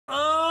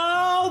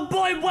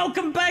boy,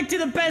 welcome back to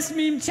the best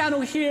meme channel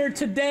here.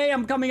 Today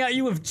I'm coming at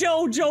you with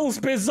Jojo's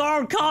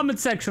bizarre comment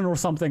section or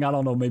something. I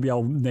don't know, maybe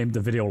I'll name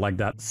the video like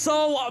that.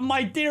 So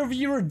my dear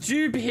viewer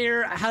Jube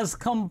here has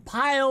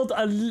compiled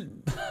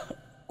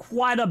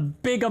quite a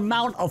big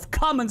amount of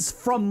comments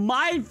from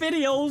my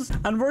videos,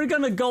 and we're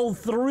gonna go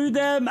through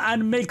them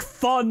and make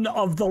fun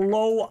of the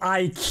low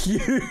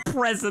IQ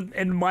present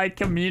in my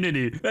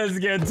community. Let's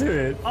get to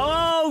it.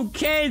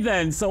 Okay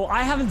then, so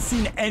I haven't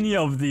seen any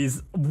of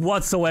these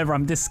whatsoever.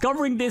 I'm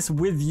discovering this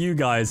with you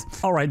guys.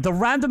 All right, the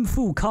random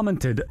fool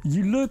commented,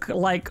 "You look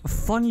like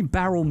Funny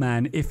Barrel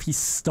Man if he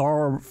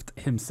starved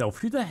himself."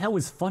 Who the hell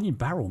is Funny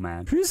Barrel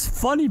Man? Who's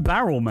Funny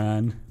Barrel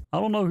Man? I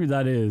don't know who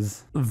that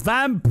is.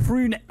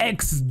 Vamprune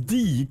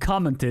XD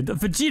commented,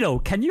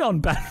 "Vegeto, can you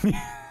unban me?"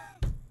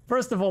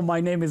 First of all,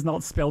 my name is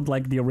not spelled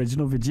like the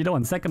original Vegeto,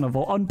 and second of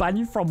all, unban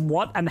you from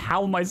what and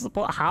how am I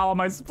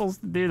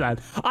supposed to do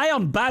that? I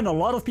unban a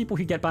lot of people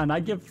who get banned.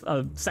 I give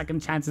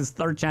second chances,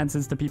 third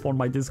chances to people on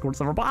my Discord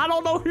server, but I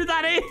don't know who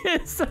that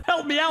is.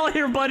 Help me out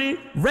here,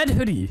 buddy. Red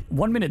Hoodie,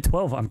 1 minute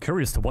 12. I'm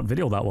curious to what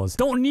video that was.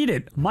 Don't need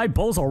it. My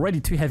bowl's already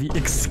too heavy.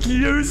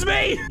 Excuse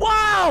me?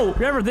 Wow!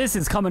 Whoever this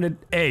is commented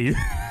A.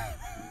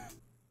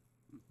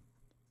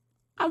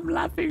 I'm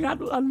laughing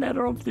at a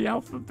letter of the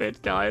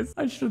alphabet, guys.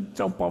 I should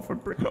jump off a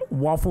bridge.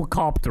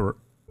 Wafflecopter.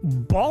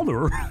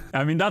 Baller.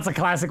 I mean, that's a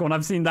classic one.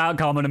 I've seen that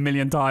comment a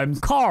million times.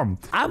 Calm.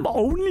 I'm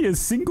only a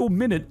single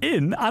minute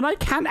in, and I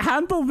can't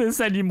handle this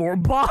anymore.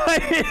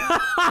 Bye.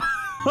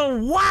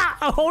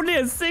 What? Only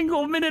a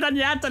single minute and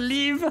you had to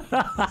leave?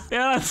 Yeah,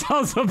 that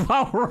sounds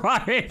about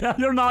right.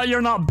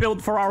 You're not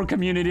built for our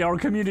community. Our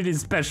community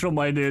is special,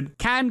 my dude.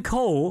 Can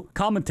Cole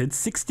commented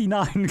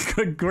 69.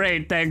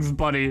 Great, thanks,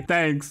 buddy.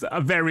 Thanks. A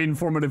very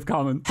informative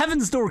comment.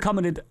 Heaven's Door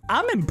commented,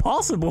 "I'm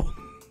impossible."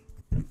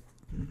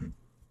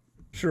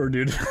 Sure,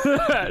 dude.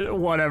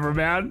 Whatever,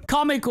 man.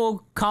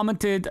 Comical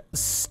commented,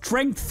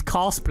 "Strength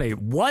cosplay."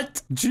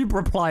 What? Jeep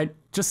replied,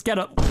 "Just get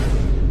a..."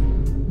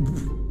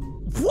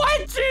 What,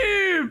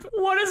 Jeep?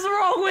 What is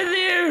wrong with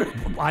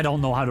you? I don't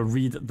know how to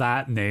read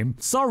that name.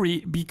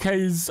 Sorry,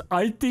 because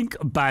I think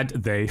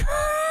bad day.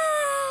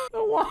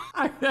 Why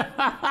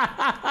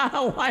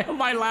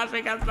am I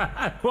laughing at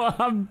that? Well,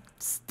 I'm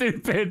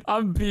stupid.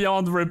 I'm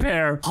beyond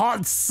repair.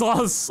 Hot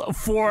sauce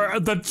for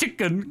the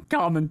chicken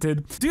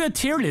commented, "Do a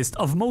tier list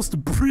of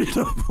most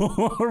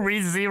breedable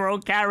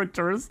ReZero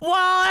characters."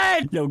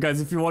 What? Yo,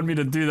 guys, if you want me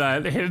to do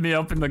that, hit me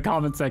up in the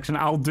comment section.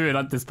 I'll do it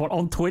at this point.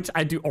 On Twitch,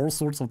 I do all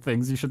sorts of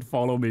things. You should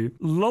follow me.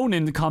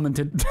 Lonin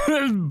commented,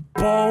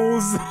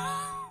 "Balls."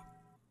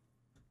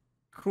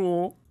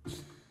 Cool.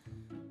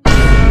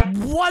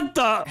 What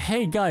the?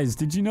 Hey guys,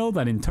 did you know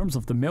that in terms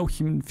of the male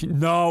human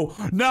no,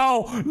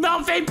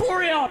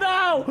 Vaporia!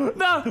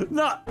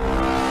 No!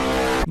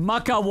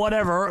 Maka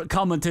whatever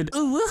commented,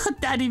 "Ooh,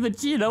 Daddy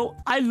Vegeto,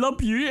 I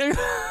love you."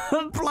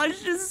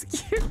 Blush is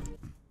cute.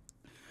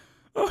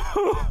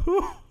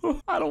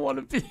 I don't want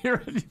to be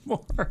here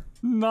anymore.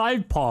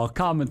 Naipaw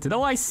commented,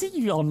 "Oh, I see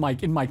you on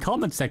in my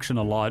comment section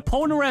a lot.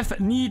 Ponaref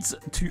needs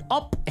to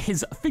up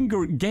his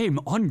finger game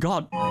on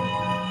God."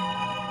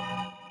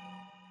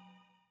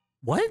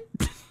 What?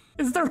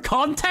 Is there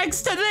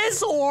context to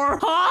this, or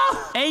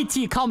huh?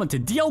 AT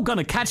commented, "Dio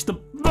gonna catch the..."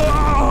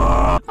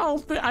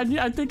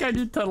 I think I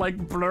need to like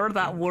blur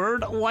that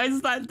word. Why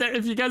is that there?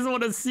 If you guys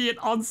want to see it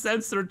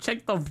uncensored,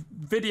 check the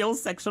video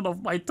section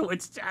of my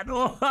Twitch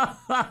channel.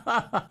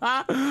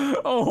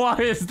 Oh, why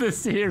is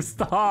this here?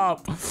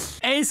 Stop.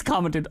 Ace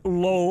commented,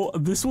 "Lol,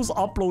 this was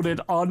uploaded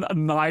on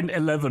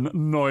 9/11.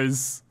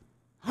 Noise."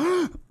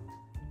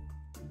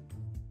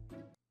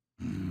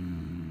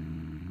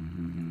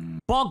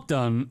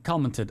 Bogdan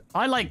commented,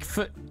 "I like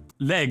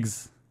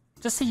legs."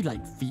 Just say you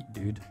like feet,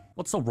 dude.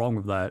 What's so wrong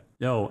with that?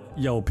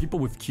 Yo, people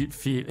with cute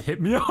feet,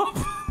 hit me up.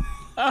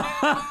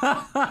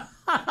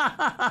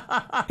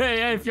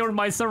 Hey, if you're in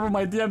my server,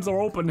 my DMs are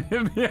open.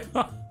 Hit me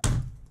up.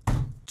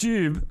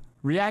 Jube,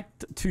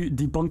 react to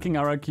debunking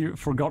RQ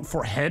forgot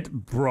for head?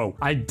 Bro,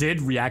 I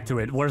did react to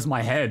it. Where's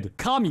my head?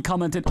 Kami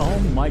commented, "Oh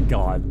my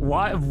god.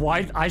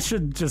 Why I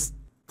should just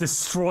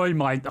destroy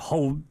my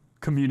whole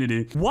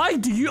community. Why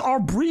do you all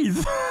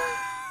breathe?"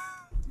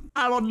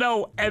 I don't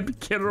know,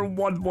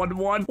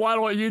 MKiller111. Why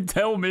don't you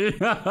tell me?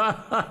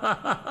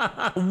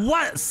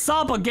 What?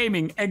 Saba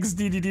Gaming,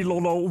 XDDD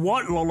Lolo.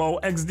 What Lolo?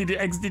 XDD,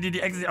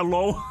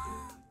 Lolo.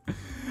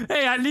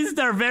 Hey, at least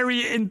they're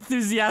very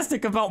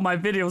enthusiastic about my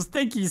videos.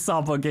 Thank you,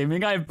 Saba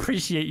Gaming. I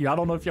appreciate you. I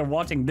don't know if you're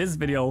watching this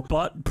video,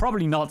 but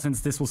probably not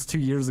since this was 2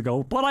 years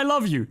ago. But I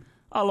love you.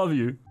 I love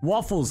you.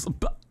 Waffles.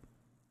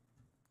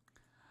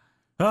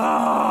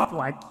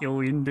 Black you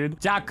winded.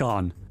 Jack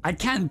on. I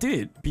can't do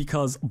it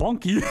because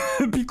Bonky.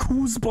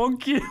 Because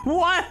Bonky.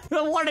 What?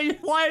 What are you?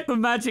 What? The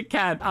magic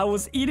cat. I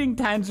was eating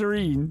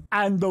tangerine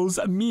and those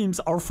memes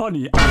are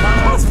funny. I'm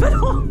at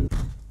hospital.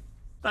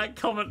 That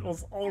comment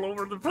was all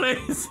over the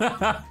place.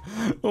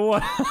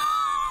 What?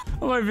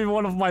 might be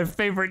one of my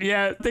favorite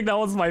yet. I think that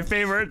was my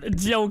favorite.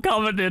 Joe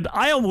commented,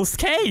 I almost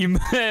came.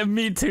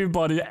 Me too,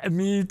 buddy.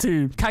 Me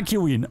too.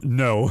 Kakuin,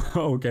 no.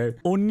 Okay.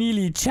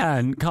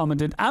 Onili-chan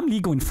commented, I'm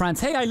legal in France.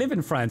 Hey, I live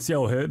in France.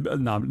 Yo,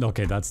 no,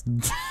 okay, that's...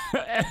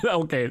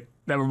 okay.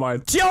 Never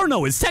mind.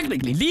 Giorno is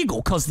technically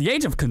legal because the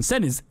age of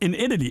consent is in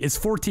Italy is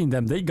 14.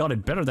 Them they got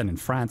it better than in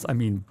France. I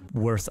mean,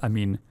 worse. I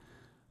mean,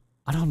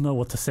 I don't know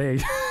what to say.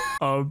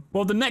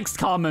 Well, the next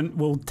comment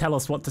will tell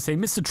us what to say.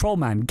 Mr.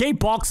 Trollman, gay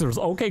boxers.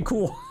 Okay,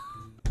 cool.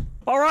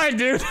 All right,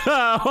 dude.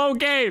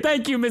 Okay.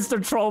 Thank you, Mr.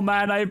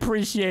 Trollman. I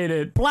appreciate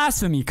it.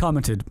 Blasphemy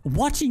commented,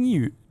 watching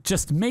you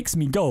just makes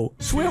me go,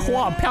 水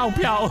花飘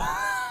飘.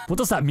 What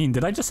does that mean?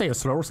 Did I just say a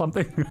slur or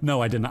something?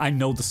 No, I didn't. I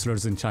know the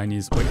slurs in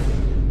Chinese. Wait.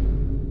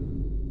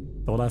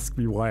 Don't ask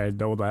me why I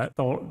know that.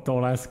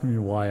 Don't ask me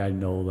why I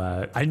know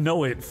that. I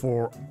know it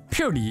for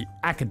purely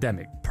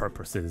academic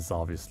purposes,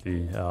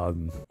 obviously.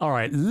 All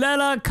right.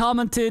 Lela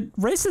commented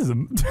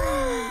racism.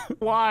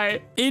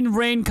 Why? In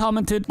Rain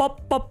commented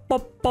pop pop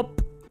pop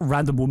pop.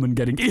 Random woman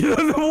getting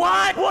eaten.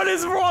 What? What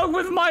is wrong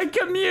with my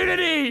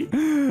community?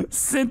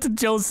 Sint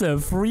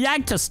Joseph,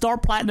 react to Star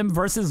Platinum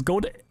versus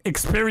Gold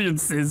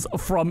experiences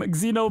from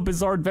Xeno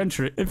Bizarre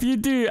Adventure. If you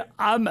do,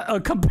 I'm a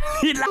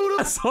complete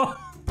asshole.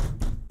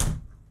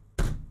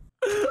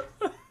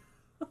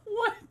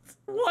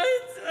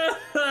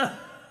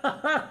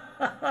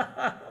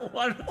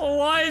 What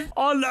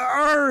on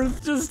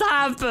earth just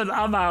happened?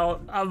 I'm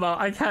out.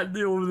 I can't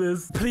deal with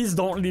this. Please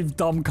don't leave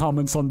dumb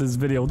comments on this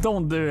video.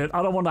 Don't do it.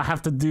 I don't want to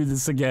have to do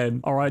this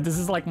again. All right, this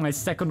is like my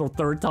second or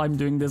third time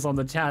doing this on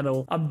the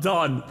channel. I'm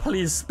done.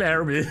 Please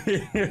spare me.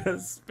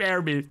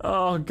 Spare me.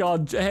 Oh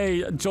god.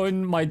 Hey,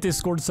 join my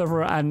Discord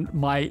server and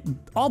my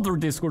other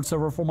Discord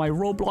server for my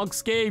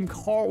Roblox game,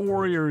 Car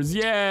Warriors.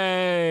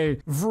 Yay.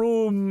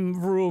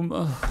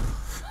 Vroom.